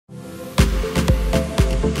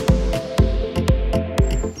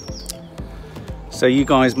So you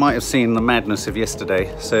guys might have seen the madness of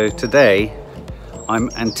yesterday. So today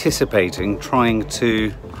I'm anticipating trying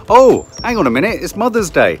to... Oh, hang on a minute, it's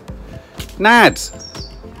Mother's Day. Nads.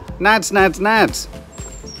 Nads.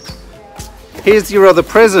 Here's your other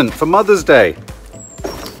present for Mother's Day.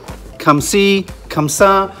 Come see, come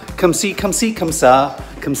sa, come see, come see, come sa,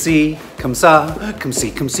 come see, come sa, come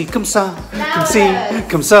see, come see, come sa, come see,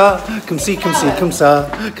 come sa, come see, come see, come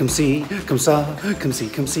sa, come see, come sa, come see,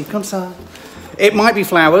 come see, come sa. It might be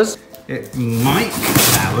flowers. It might be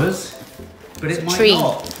flowers, but it might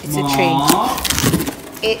not. It's a tree.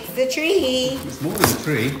 It's the tree. It's more than a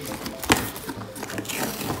tree.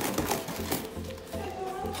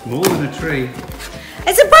 More than a tree.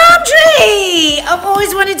 It's a palm tree! I've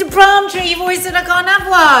always wanted a palm tree. You've always said I can't have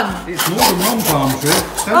one. It's more than one palm tree.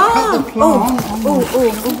 Don't cut the plant.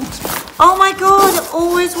 Oh my God, I've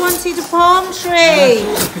always wanted a palm tree.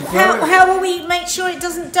 How will we make sure it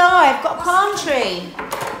doesn't die? I've got a palm tree.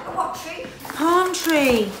 A what tree? Palm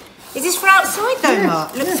tree. Is this for outside though,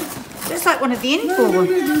 Mark? Looks like one of the indoor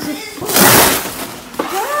ones.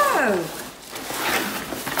 No.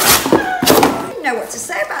 Know what to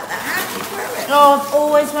say about that. How do you grow it? Oh, I've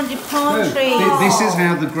always wanted palm trees. This is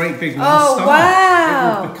how the great big ones start.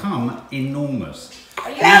 Wow. It will become enormous.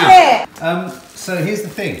 So here's the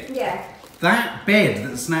thing. Yeah. That bed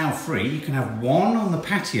that's now free, you can have one on the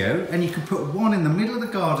patio and you can put one in the middle of the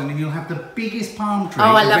garden and you'll have the biggest palm tree.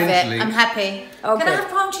 Oh, I love it. I'm happy. Oh, can I have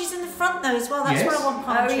palm trees in the front though as well? That's where I want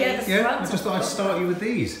palm trees. Yeah, I just thought I'd start you with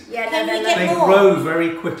these. Yeah, They grow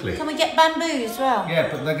very quickly. Can we get bamboo as well? Yeah,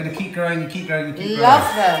 but they're going to keep growing and keep growing and keep growing.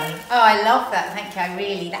 Love them. Oh, I love that. Thank you. I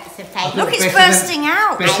really, that's a favourite. Look, it's bursting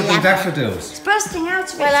out. Better than daffodils. It's bursting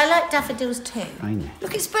out. Well, I like daffodils too. I know.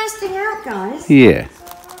 Look, it's bursting out, guys. Yeah.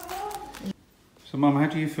 So, Mum, how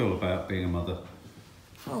do you feel about being a mother?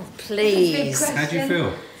 Oh, please. How do you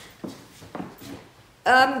feel?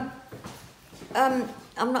 I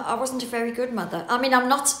wasn't a very good mother. I mean, I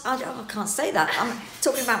can't say that. I'm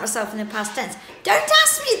talking about myself in the past tense. Don't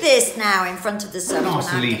ask me this now in front of the sun. I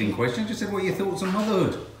asked a leading question. I just said, what are your thoughts on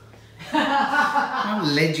motherhood? I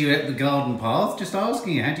haven't led you up the garden path. Just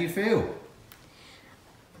asking you, how do you feel?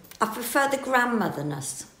 I prefer the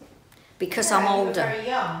grandmotherness because I'm older. You were very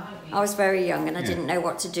young, weren't you? I was very young and I didn't know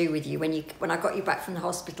what to do with you when I got you back from the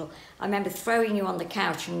hospital. I remember throwing you on the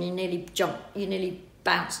couch and you nearly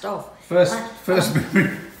bounced off. First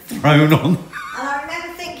memory thrown on. And I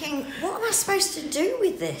remember thinking, what am I supposed to do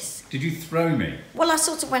with this? Did you throw me? Well, I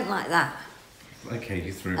sort of went like that. Okay,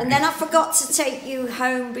 you threw me. And then I forgot to take you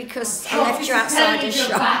home because I left you outside the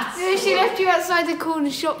shop. Yeah, she left you outside the corner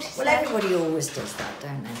shop. Well, everybody always does that,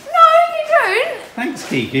 don't they? No, you don't. Thanks,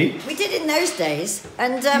 Kiki. We did in those days.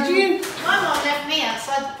 And Did you? My mum left me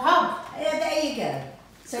outside the pub. Yeah, there you go.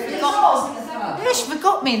 So it forgot- wasn't the pub. Yeah, she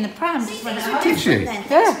forgot me in the pram. Just went home. Did she? Then.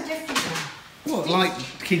 Yeah. Things were different then. What, like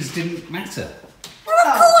kids didn't matter? Well,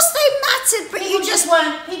 of course they mattered, but People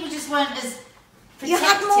just weren't as you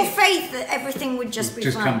had more protective. faith that everything would just be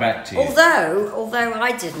Just fine. come back to you. Although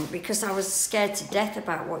I didn't, because I was scared to death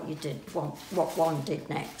about what you did, what one did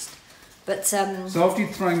next. But So after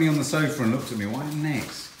you'd thrown me on the sofa and looked at me, what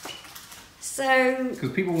next? so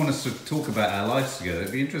Because people want us to talk about our lives together.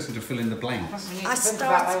 It'd be interesting to fill in the blanks. we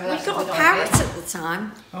got a parrot at the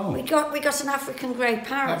time. Oh. We got an African grey I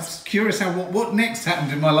parrot. was curious how what next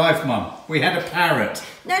happened in my life, Mum. We had a parrot.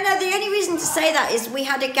 No, the only reason to say that is we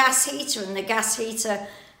had a gas heater, and the gas heater,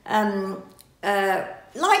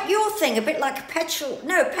 like your thing, a bit like a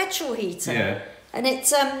petrol heater. Yeah. And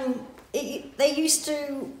they used to,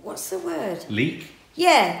 what's the word? Leak.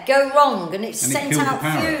 Yeah, go wrong, and it it sent killed the out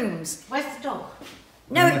parrot. fumes. Where's the dog?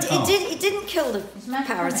 No, In the car. it didn't kill the mad,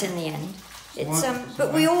 parrot isn't in the end. What?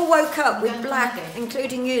 But we all woke up with Don't black, like it.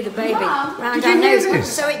 including you, the baby, Mum, round did our you hear nose.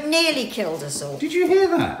 this? So it nearly killed us all. Did you hear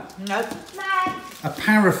that? Nope. A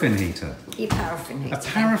paraffin heater. You paraffin A heater.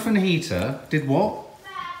 paraffin heater did what?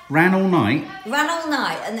 Ran all night. Ran all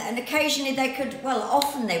night, and occasionally they could. Well,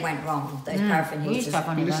 often they went wrong. Those paraffin We used heaters. to have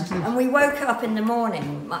one of those. And we woke up in the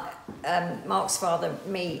morning, Mark's father,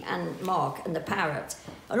 me and Mark and the parrot.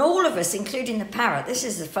 And all of us, including the parrot, this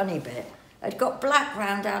is the funny bit, had got black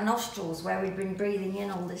round our nostrils where we'd been breathing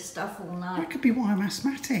in all this stuff all night. That could be why I'm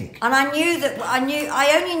asthmatic. And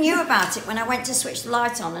I only knew about it when I went to switch the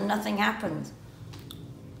light on and nothing happened.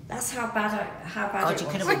 That's how bad God, it you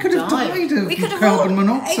was. could I could have died of We could have carbon all,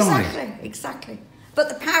 monoxide. Exactly. But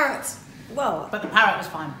the parrot, well, But the parrot was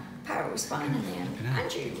fine. parrot was fine in the end.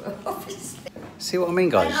 And you were, obviously. See what I mean,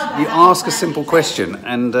 guys? You ask a simple question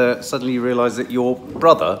and suddenly you realise that your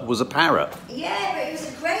brother was a parrot. Yeah, but it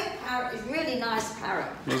was a great parrot. It was really nice. parrot.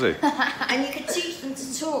 Was he? And you could teach them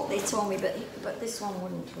to talk, they told me, but this one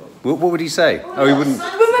wouldn't talk. What would he say? Oh, he wouldn't.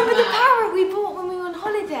 Remember the parrot we bought when we were on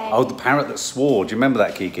holiday? Oh, the parrot that swore. Do you remember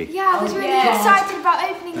that, Kiki? Yeah, I was really excited about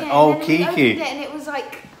opening it. Oh, and then we Kiki. opened it and it was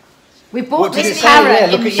like... We bought What did this it say? parrot Yeah,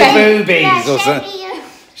 look in at your Benidorm. boobies or something.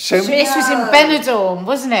 Show me. This was in Benidorm,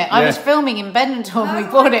 wasn't it? I Yeah. was filming in Benidorm. We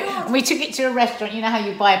bought it and we took it to a restaurant. You know how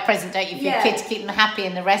you buy a present, don't you, for your Yeah. kid to keep them happy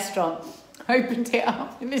in the restaurant. Opened it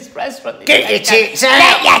up in this restaurant. Get your tits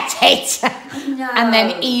out. Get your tits out. No. And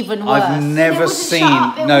then even worse. I've never wouldn't seen. shut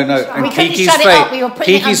up, it No, wouldn't no. shut up. And We couldn't Kiki's shut it up, we were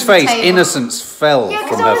putting it Kiki's under the face, table. innocence fell Yeah, from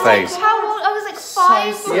because I her was face. like, how old? I was like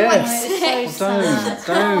 5 So or Yes. like 6.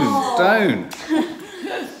 Don't.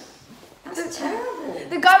 That's terrible.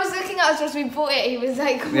 The guy was looking at us as we bought it. He was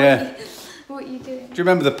like, Yeah. what are you doing? Do you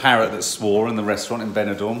remember the parrot that swore in the restaurant in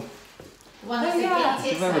Benidorm? One of the kids. Do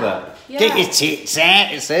you remember that? Yeah. Get your tits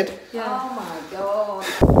out, it said. Oh my God.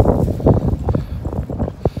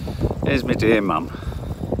 Here's my dear mum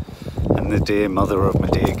and the dear mother of my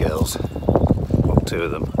dear girls. Well, 2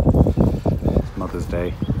 of them. It's Mother's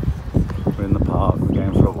Day. We're in the park, we're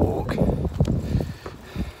going for a walk.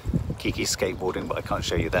 Kiki's skateboarding, but I can't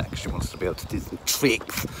show you that because she wants to be able to do some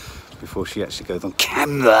tricks before she actually goes on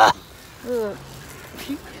camera.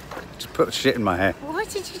 Just put shit in my hair. Why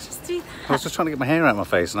did you just do that? I was just trying to get my hair out of my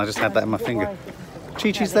face and I just had that in my finger.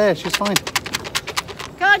 Chi-Chi's there, she's fine.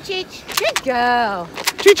 Go on, Chich. Good girl.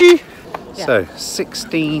 Chi-Chi! Yeah. So,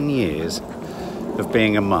 16 years of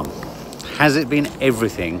being a mum. Has it been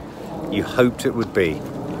everything you hoped it would be?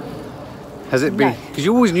 Has it been? Because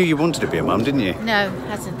you always knew you wanted to be a mum, didn't you? No,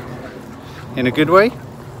 hasn't. In a good way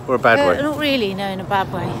or a bad way? Not really, no, in a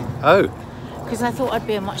bad way. Oh, Because I thought I'd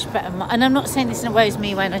be a much better mum. And I'm not saying this in a woes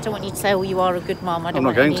me way, and I don't want you to say, oh, you are a good mum. I don't I'm not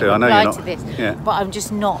want going any to, I know reply you're not. to this. Yeah. But I'm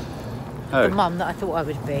just not oh. the mum that I thought I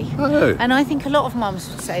would be. Oh. And I think a lot of mums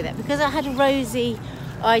would say that because I had a rosy,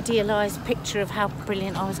 idealised picture of how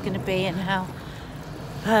brilliant I was going to be and how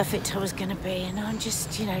perfect I was going to be, and I'm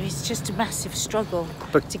just, it's just a massive struggle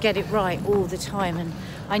But- to get it right all the time, and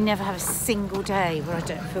I never have a single day where I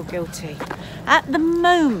don't feel guilty. At the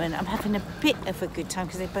moment, I'm having a bit of a good time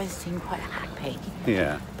because they both seem quite happy,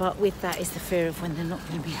 Yeah. but with that is the fear of when they're not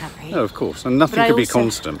going to be happy. No, of course. And nothing But I could be also-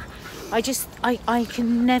 constant.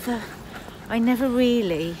 I never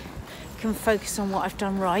really can focus on what I've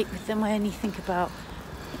done right with them. I only think about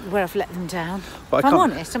where I've let them down. But I If I'm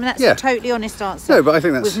can't- honest, I mean, that's Yeah. a totally honest answer. No, but I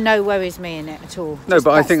think that's... With no worries me in it at all. No, Just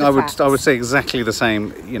but I that's think the I would facts. say exactly the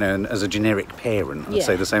same, and as a generic parent, I'd Yeah.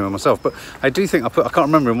 say the same of myself. But I do think, I can't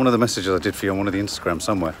remember in one of the messages I did for you on one of the Instagram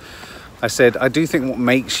somewhere, I said, I do think what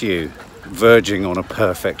makes you verging on a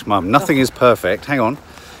perfect mum, nothing is perfect, hang on,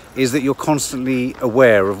 is that you're constantly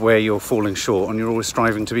aware of where you're falling short and you're always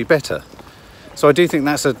striving to be better. So I do think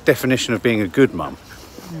that's a definition of being a good mum.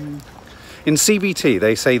 In CBT,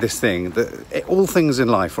 they say this thing, that all things in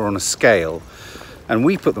life are on a scale, and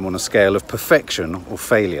we put them on a scale of perfection or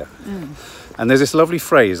failure. And there's this lovely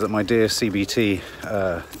phrase that my dear CBT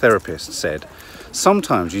therapist said,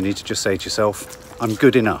 sometimes you need to just say to yourself, I'm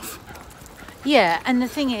good enough. Yeah, and the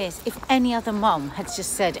thing is, if any other mum had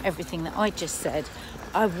just said everything that I just said,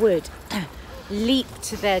 I would leap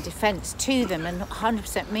to their defence to them and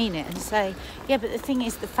 100% mean it and say, yeah, but the thing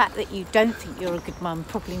is, the fact that you don't think you're a good mum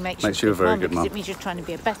probably makes you a very good because mum. it means you're trying to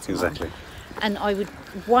be a better Exactly. mum. And I would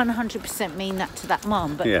 100% mean that to that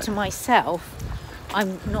mum, but Yeah. to myself,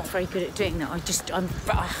 I'm not very good at doing that. I'm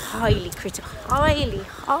highly critical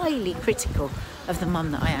of the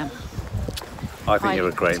mum that I am. I think you're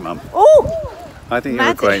a great mum. Oh! I think you're a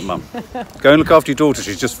Maddie. great mum. Go and look after your daughter,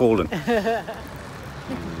 she's just fallen.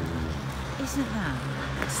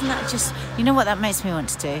 Isn't that just, you know what that makes me want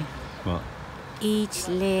to do? What? Each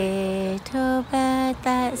little bird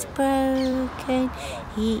that's broken,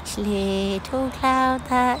 each little cloud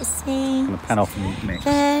that I'm sings, going to pan off and mix.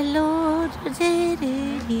 the Lord did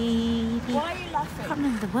it. Why are you laughing? I can't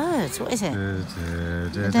remember the words. What is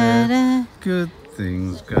it? Da-da. Good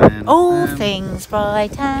things going All on. things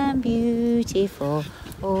bright and beautiful,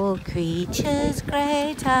 all creatures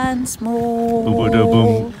great and small,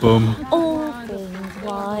 Boom, boom. all things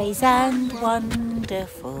wise and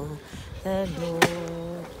wonderful, the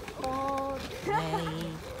Lord God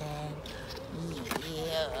made them.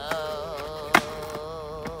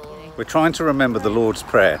 We're trying to remember the Lord's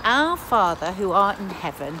Prayer. Our Father who art in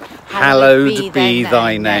heaven, Hallowed be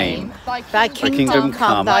thy name. Thy kingdom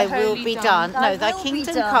come, thy will be done. No, thy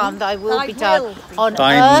kingdom come, thy will be done on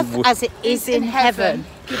Thine earth will- as it is in heaven.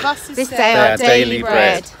 Give us This day our daily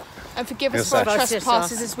bread. And forgive us Yes, for our sir.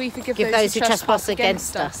 trespasses as we forgive Give those who trespass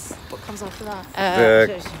against us. What comes after that?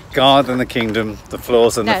 The God and the kingdom, the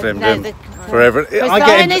floors and the flim the- forever. Because I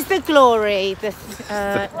thine get is the glory. The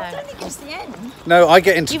I don't think it's the end. no, I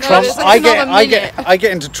get into You've Trump. got I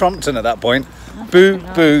get into Trumpton at that point. Boo,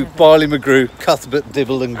 boo, barley McGrew, Cuthbert,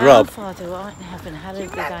 Dibble, and Our Grub. Father who art in heaven, hallowed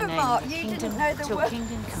be thy remember, name. Mark, Thy you kingdom, didn't know the till word.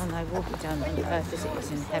 kingdom come, thy will be done on earth as it is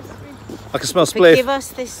in heaven. I can smell Forgive spliff. us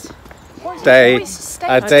this Day,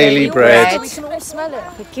 our daily bread. We can all smell it.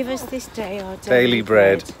 Forgive us this day our Daily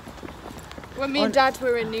bread. When me and Dad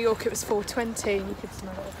were in New York, it was 4:20 and you could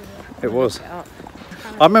smell it everywhere. It was.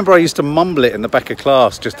 I remember I used to mumble it in the back of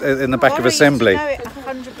class, just in the back of assembly. I used to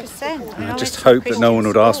know it 100%. I just hoped that no one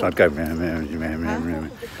would ask me. I'd go. Meh, meh, meh, meh, meh.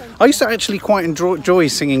 I used to actually quite enjoy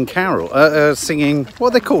singing singing what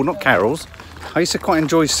are they called? Not carols. I used to quite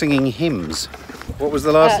enjoy singing hymns. What was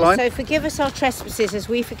the last line? So forgive us our trespasses as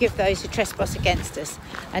we forgive those who trespass against us,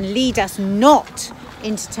 and lead us not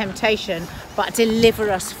into temptation, but deliver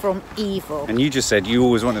us from evil. And you just said you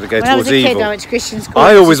always wanted to go When I was towards a kid, evil. I went to Christian school. I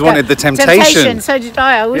and always just go, wanted the temptation. So did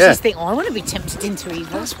I. I always Yeah. just think, oh, I want to be tempted into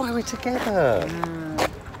evil. That's why we're together.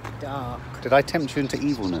 Dark. Did I tempt you into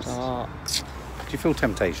evilness? Dark. Do you feel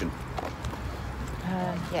temptation?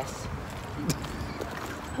 Yes.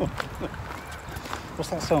 What's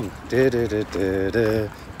that song? Temptation.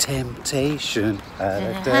 Temptation.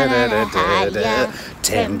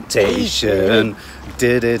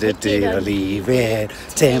 Believe it.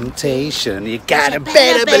 Temptation. You gotta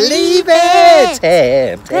better believe it.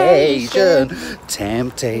 Temptation.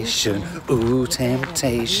 Temptation. Ooh,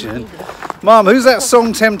 temptation. Mum, who's that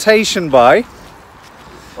song Temptation by?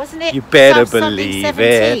 Wasn't it? You better something believe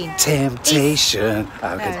 17? it. Temptation.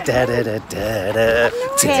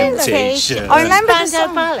 Temptation. I remember the Bando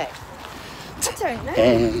song. Ballet. I don't know.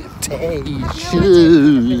 Temptation.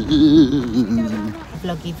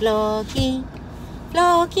 Vloggy, vloggy.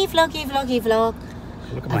 Vloggy, vloggy, vloggy, vlog.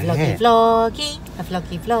 Look at A my vloggy, hair. vloggy. A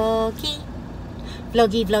vloggy, vloggy.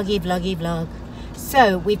 Vloggy, vloggy, vloggy, vlog.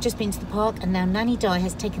 So we've just been to the park, and now Nanny Di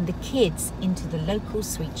has taken the kids into the local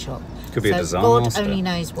sweet shop. Could be a so God disaster. only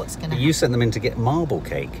knows what's going to happen. You sent them in to get marble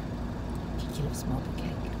cake. Ridiculous marble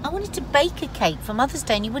cake. I wanted to bake a cake for Mother's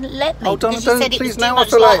Day, and you wouldn't let me Oh, don't- because you don't, said it was please, too now I much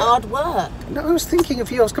feel like like- hard work. No, I was thinking of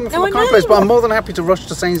you. I was coming from No, a I kind know place, you but I'm were. more than happy to rush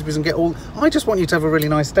to Sainsbury's and get all. I just want you to have a really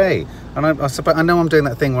nice day, and I suppose I know I'm doing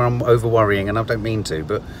that thing where I'm over worrying, and I don't mean to,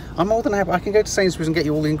 but I'm more than happy. I can go to Sainsbury's and get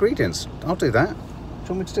you all the ingredients. I'll do that. Do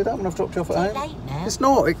you want me to do that when I've dropped you off at It's home? late now. It's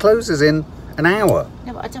not. It closes in an hour.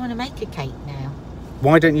 No, but I don't want to make a cake now.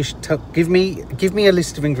 Why don't you give me a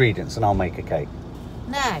list of ingredients and I'll make a cake?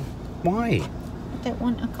 No, I Why? don't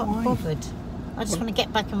want. I can't Why? be bothered. I just want to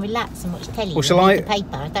get back and relax and watch telly. Well, shall and I- read the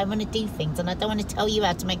paper. I don't want to do things, and I don't want to tell you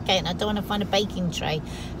how to make cake, and I don't want to find a baking tray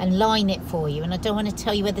and line it for you, and I don't want to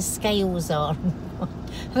tell you where the scales are,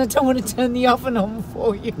 and I don't want to turn the oven on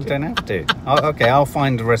for you. You don't have to. Okay, I'll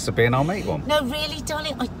find a recipe and I'll make one. No, really,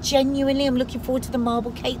 darling, I genuinely am looking forward to the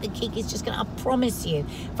marble cake that Kiki's just going to, I promise you.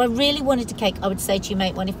 If I really wanted a cake, I would say to you,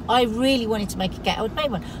 make one. If I really wanted to make a cake, I would make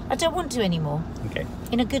one. I don't want to anymore. Okay.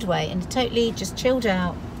 In a good way, in a totally just chilled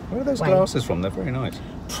out. Where are those Wait. glasses from? They're very nice.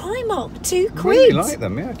 Primark, £2. I really like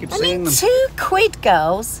them. Yeah, I keep I seeing mean, them. £2,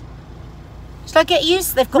 girls. Should I get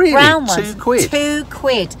used? They've got Really? brown ones. £2?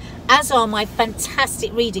 £2. As are my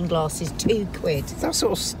fantastic reading glasses. £2. That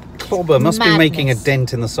sort of clobber must be making a Madness.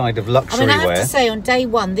 dent in the side of I luxury mean, I have wear. to say, on day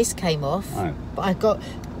one, this came off. Oh. But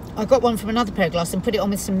I got one from another pair of glasses and put it on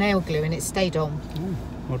with some nail glue, and it stayed on.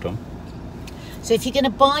 Well done. So if you're going to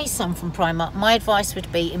buy some from Primark, my advice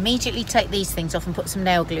would be immediately take these things off and put some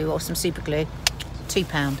nail glue or some super glue.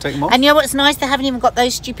 £2. Take them off? And you know what's nice? They haven't even got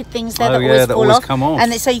those stupid things there Oh, that yeah, always that fall always off. come off.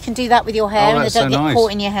 And so you can do that with your hair, Oh, and they that's don't so get nice.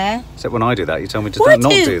 caught in your hair. Except when I do that, you tell me to not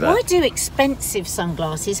do that. Why do expensive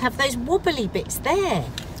sunglasses have those wobbly bits there?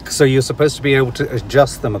 So you're supposed to be able to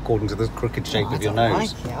adjust them according to the crooked shape Oh, I of your don't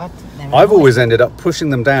nose. like it. I think they're I've annoying. always ended up pushing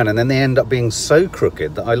them down, and then they end up being so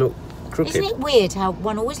crooked that I look crooked. Isn't it weird how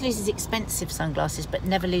one always loses expensive sunglasses but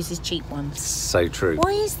never loses cheap ones? So true.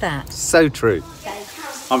 Why is that? So true.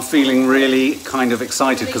 I'm feeling really kind of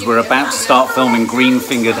excited because we're about to start filming Green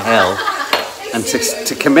Fingered Hell. And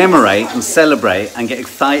to commemorate and celebrate and get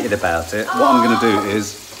excited about it, what I'm going to do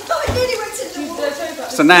is...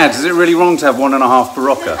 So Nads, is it really wrong to have 1.5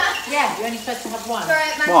 Barocca? Yeah, you're only supposed to have one.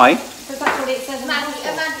 Why? Because that's what it says in the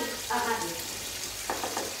bottle.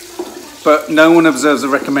 But no one observes the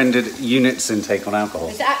recommended units intake on alcohol.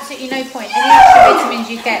 There's absolutely no point. Any extra vitamins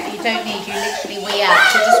you get that you don't need, you literally wee out.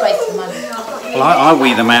 So just waste the money. Well, I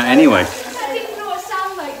wee them out anyway.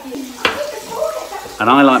 And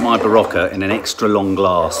I like my Barocca in an extra long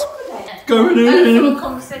glass. Going in!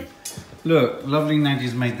 Look, lovely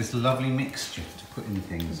Nadia's made this lovely mixture to put in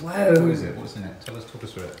things. Whoa. What is it? What's in it? Talk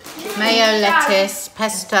us through it. Mayo, lettuce,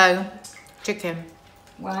 pesto, chicken.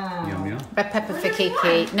 Wow. Yum yum. Red pepper for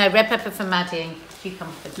Kiki. No, red pepper for Maddie and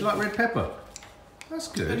cucumber for Do Kiki. you like red pepper? That's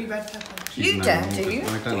good. Only red pepper. She's You no don't, one do to- you?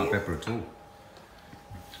 I don't like pepper at all.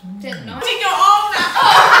 Didn't know. Take your arm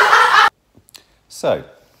now. So,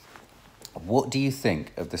 what do you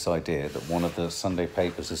think of this idea that one of the Sunday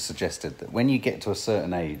papers has suggested that when you get to a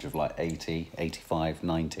certain age of like 80, 85,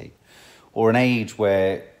 90, or an age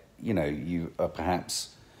where, you know, you are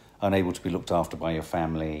perhaps unable to be looked after by your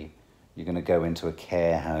family, you're going to go into a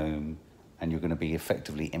care home and you're going to be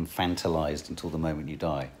effectively infantilized until the moment you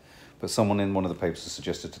die. But someone in one of the papers has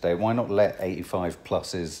suggested today, why not let 85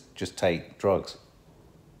 pluses just take drugs?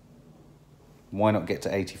 Why not get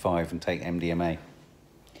to 85 and take MDMA?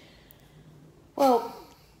 Well,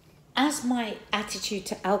 as my attitude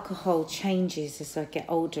to alcohol changes as I get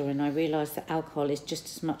older and I realise that alcohol is just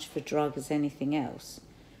as much of a drug as anything else,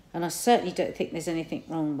 and I certainly don't think there's anything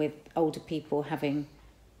wrong with older people having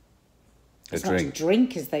as much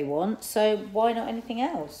drink as they want, so why not anything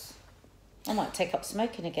else? I might take up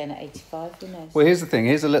smoking again at 85, who knows? Well, here's the thing.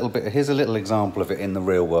 Here's a little example of it in the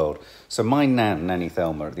real world. So my Nanny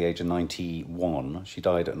Thelma, at the age of 91, she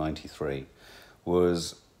died at 93,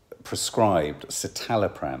 was prescribed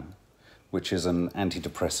citalopram, which is an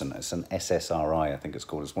antidepressant. It's an SSRI, I think it's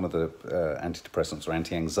called. It's one of the antidepressants or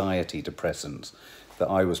anti-anxiety depressants that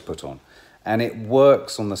I was put on. And it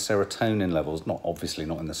works on the serotonin levels, obviously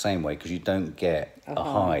not in the same way, because you don't get a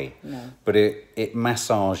high. No. But it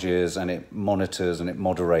massages and it monitors and it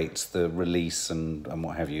moderates the release and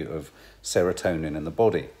what have you of serotonin in the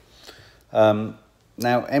body. Now,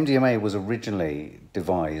 MDMA was originally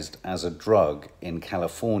devised as a drug in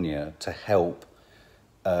California to help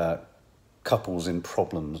couples in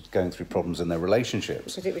problems, going through problems in their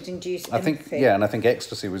relationships. Because it would induce empathy. I think, yeah, and I think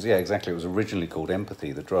ecstasy was, yeah, exactly. It was originally called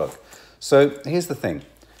empathy, the drug. So here's the thing.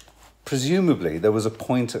 Presumably, there was a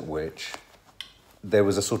point at which there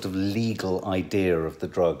was a sort of legal idea of the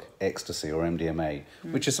drug ecstasy or MDMA,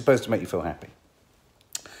 which is supposed to make you feel happy.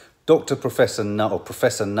 Professor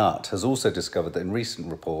Nutt has also discovered that in recent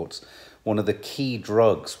reports, one of the key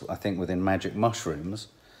drugs, I think, within magic mushrooms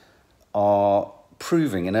are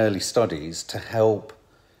proving in early studies to help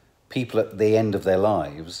people at the end of their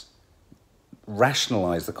lives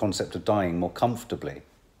rationalise the concept of dying more comfortably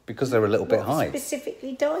because they're a little bit high.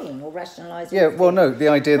 Specifically dying or rationalising? Yeah, well, no, the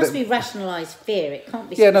idea that... It must that... be rationalised fear, it can't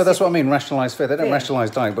be... Yeah, no, that's what I mean, rationalised fear. They don't rationalise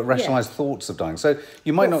dying, but rationalise thoughts of dying. So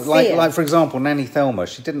you might not... Like, for example, Nanny Thelma,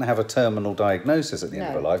 she didn't have a terminal diagnosis at the end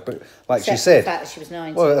of her life, but like Except she said... the fact that she was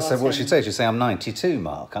 90. Well, that's what she'd say. She'd say, I'm 92,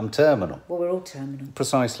 Mark, I'm terminal. Well, we're all terminal.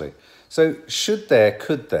 Precisely. So is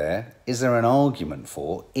there an argument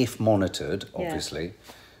for, if monitored, obviously,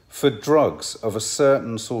 for drugs of a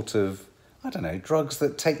certain sort of, I don't know, drugs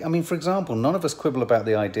that take... I mean, for example, none of us quibble about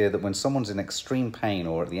the idea that when someone's in extreme pain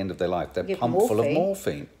or at the end of their life, they're pumped full of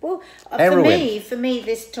morphine. Well, heroin. for me,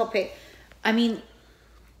 this topic, I mean,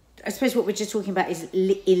 I suppose what we're just talking about is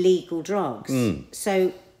illegal drugs.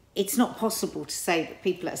 So it's not possible to say that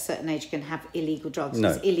people at a certain age can have illegal drugs. No.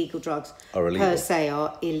 Because illegal drugs Are illegal. per se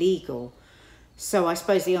are illegal. So I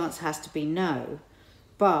suppose the answer has to be no.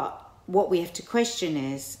 But what we have to question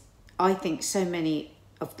is, I think so many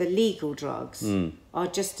of the legal drugs are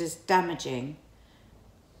just as damaging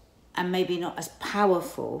and maybe not as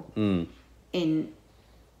powerful in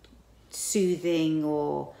soothing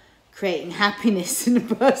or creating happiness in a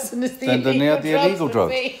person as the illegal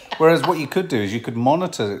drugs. Whereas what you could do is you could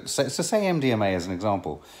monitor, so say MDMA as an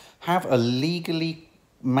example, have a legally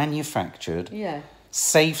manufactured,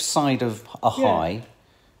 safe side of a high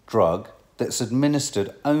drug that's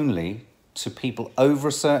administered only to people over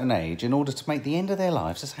a certain age in order to make the end of their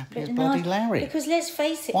lives as happy as bloody Larry. Because let's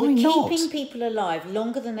face it, Why we're not? keeping people alive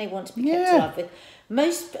longer than they want to be kept alive with.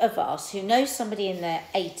 Most of us who know somebody in their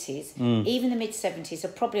 80s, even the mid-70s, are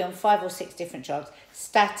probably on 5 or 6 different drugs.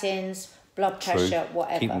 Statins, blood pressure,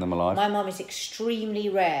 whatever. Keeping them alive. My mum is extremely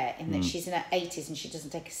rare in that she's in her 80s and she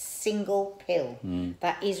doesn't take a single pill.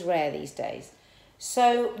 That is rare these days.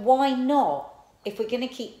 So why not, if we're going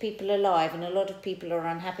to keep people alive and a lot of people are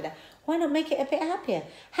unhappy there, why not make it a bit happier?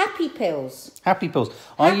 Happy pills. Happy pills.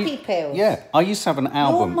 Happy pills. Yeah, I used to have an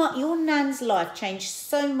album. Your nan's life changed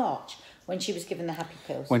so much when she was given the happy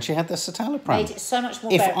pills. When she had the citalopram. Made it so much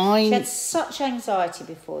more bearable. She had such anxiety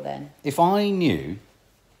before then. If I knew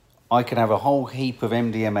I could have a whole heap of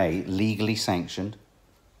MDMA legally sanctioned,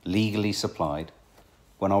 legally supplied,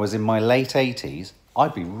 when I was in my late 80s,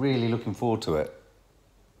 I'd be really looking forward to it.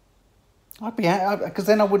 I'd be, because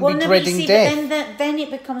then I wouldn't be dreading death. But then it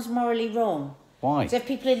becomes morally wrong. Why? So if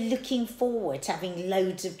people are looking forward to having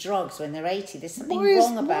loads of drugs when they're 80, there's something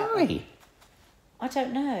wrong about them. I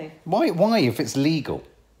don't know. Why if it's legal?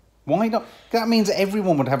 Why not? That means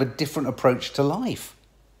everyone would have a different approach to life.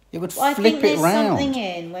 It would flip it round. I think there's something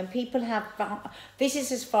in when people have... This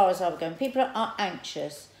is as far as I would go. When people are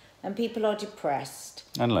anxious and people are depressed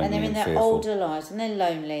and lonely and they're in their fearful. older lives and they're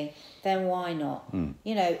lonely, then why not?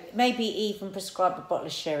 You know, maybe even prescribe a bottle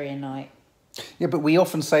of sherry a night. Yeah, but we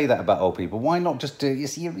often say that about old people. Why not just do it?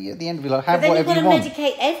 At the end of your life, have but then whatever you want. You've got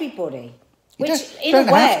to medicate everybody. You Which, in don't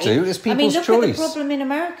a way, have to. It's people's look choice. at the problem in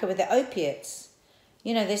America with the opiates.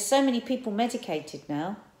 You know, there's so many people medicated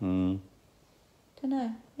now. Don't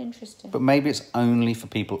know. Interesting. But maybe it's only for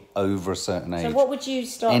people over a certain age. So what would you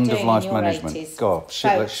start End doing of life in your management. 80s? God,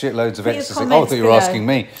 shitloads of put your ecstasy. Oh, I comments thought you were below. asking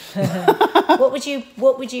me.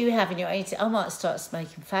 What would you have in your 80s? I might start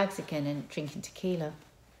smoking fags again and drinking tequila.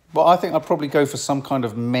 Well, I think I'd probably go for some kind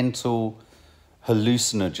of mental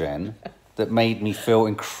hallucinogen that made me feel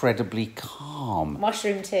incredibly calm.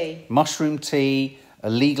 Mushroom tea. Mushroom tea,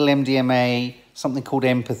 illegal MDMA, something called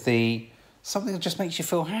empathy, something that just makes you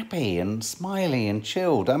feel happy and smiley and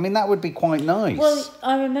chilled. I mean, that would be quite nice. Well,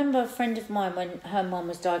 I remember a friend of mine when her mum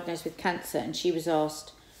was diagnosed with cancer and she was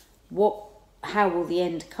asked, how will the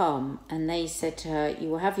end come? And they said to her, you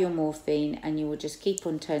will have your morphine and you will just keep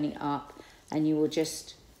on turning up and you will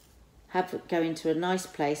just go into a nice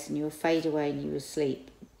place and you will fade away and you will sleep.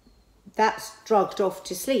 That's drugged off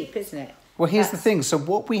to sleep, isn't it? Well, here's the thing. So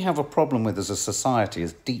what we have a problem with as a society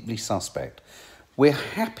is deeply suspect. We're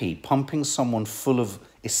happy pumping someone full of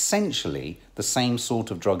essentially the same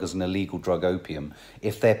sort of drug as an illegal drug, opium,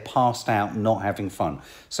 if they're passed out not having fun.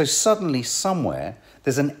 So suddenly somewhere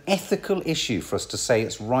there's an ethical issue for us to say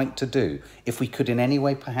it's right to do if we could in any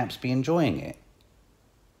way perhaps be enjoying it.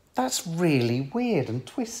 That's really weird and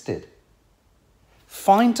twisted.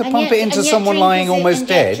 Fine to pump it into someone lying almost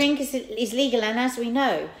dead. Drink is legal, and as we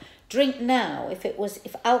know, drink now,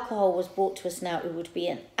 if alcohol was brought to us now, it would be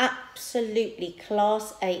an absolutely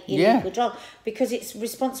class A illegal drug because it's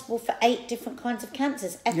responsible for 8 different kinds of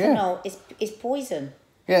cancers. Ethanol is poison.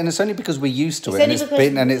 Yeah, and it's only because we're used to it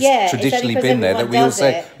and it's traditionally been there that we all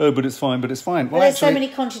say, oh, but it's fine, but it's fine. Well, there's so many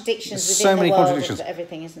contradictions within the world of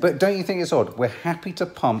everything, isn't there? But don't you think it's odd? We're happy to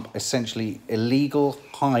pump essentially illegal,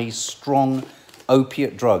 high, strong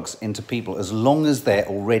opiate drugs into people as long as they're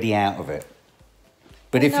already out of it.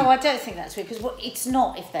 But no, I don't think that's true because it's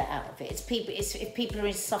not if they're out of it. It's people. It's if people are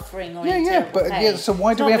in suffering or in terrible pain. So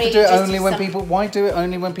why do we have to do it only when people? Why do it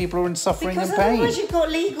only when people are in suffering and pain? Because otherwise you've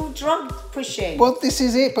got legal drug pushing. Well, this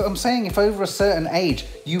is it. But I'm saying if over a certain age,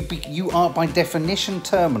 you are by definition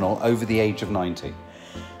terminal over the age of 90.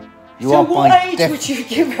 So what age would you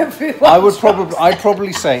give everyone? I'd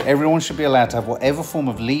probably say everyone should be allowed to have whatever form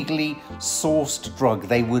of legally sourced drug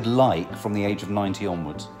they would like from the age of 90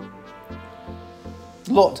 onwards.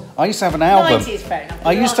 I used to have an album. 90 is fair enough.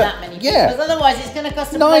 There aren't that many people, because otherwise it's going to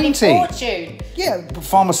cost a bloody fortune. Yeah,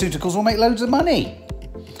 pharmaceuticals will make loads of money.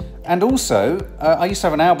 And also, I used to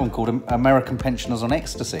have an album called American Pensioners on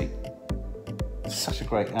Ecstasy. It's such a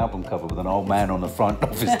great album cover with an old man on the front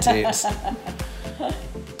of his tits.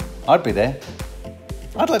 I'd be there.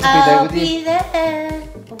 I'd like to be there with you. I'll be there.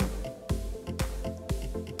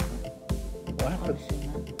 What happened?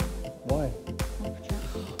 Why?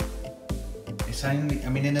 It's only, I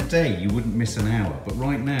mean, in a day you wouldn't miss an hour, but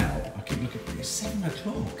right now, I keep looking, it's 7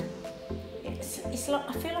 o'clock. It's like,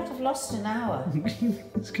 I feel like I've lost an hour.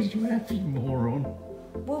 It's because you have, you moron.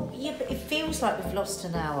 Well, yeah, but it feels like we've lost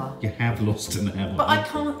an hour. You have lost an hour. But I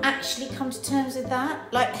can't actually come to terms with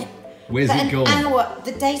that. Like, where's it gone? An hour,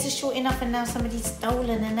 the days are short enough and now somebody's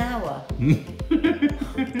stolen an hour.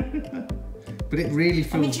 But it really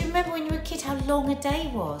feels... I mean, do you remember when you were a kid how long a day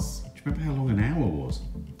was? Do you remember how long an hour was?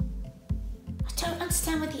 I don't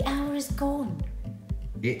understand where the hour has gone.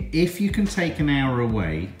 If you can take an hour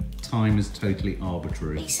away, time is totally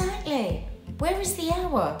arbitrary. Exactly. Where is the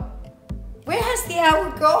hour? Where has the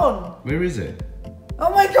hour gone? Where is it? Oh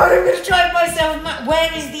my God, I'm going to drive myself mad.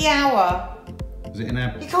 Where is the hour? Is it in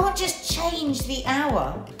our... You can't just change the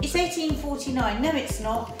hour. It's 1849. No, it's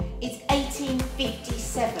not. It's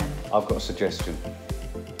 1857. I've got a suggestion.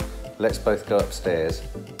 Let's both go upstairs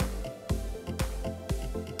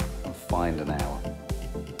and find an hour.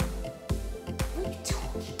 What are you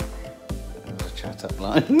talking about? There's a chat up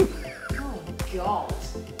line. Oh God.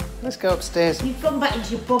 Let's go upstairs. You've gone back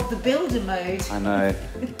into your Bob the Builder mode. I know.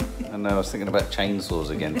 I know. I was thinking about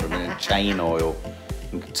chainsaws again for a minute. Chain oil.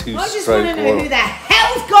 And I just want to know who the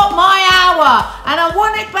hell's got my hour, and I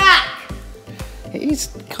want it back. It is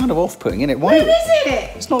kind of off-putting, isn't it? Who is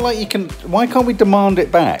it? It's not like you can... Why can't we demand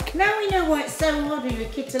it back? Now we know why it's so hard for a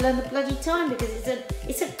kid to learn the bloody time, because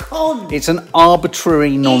it's a con. It's an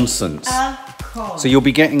arbitrary nonsense. A con. So you'll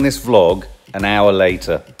be getting this vlog an hour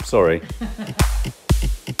later. Sorry.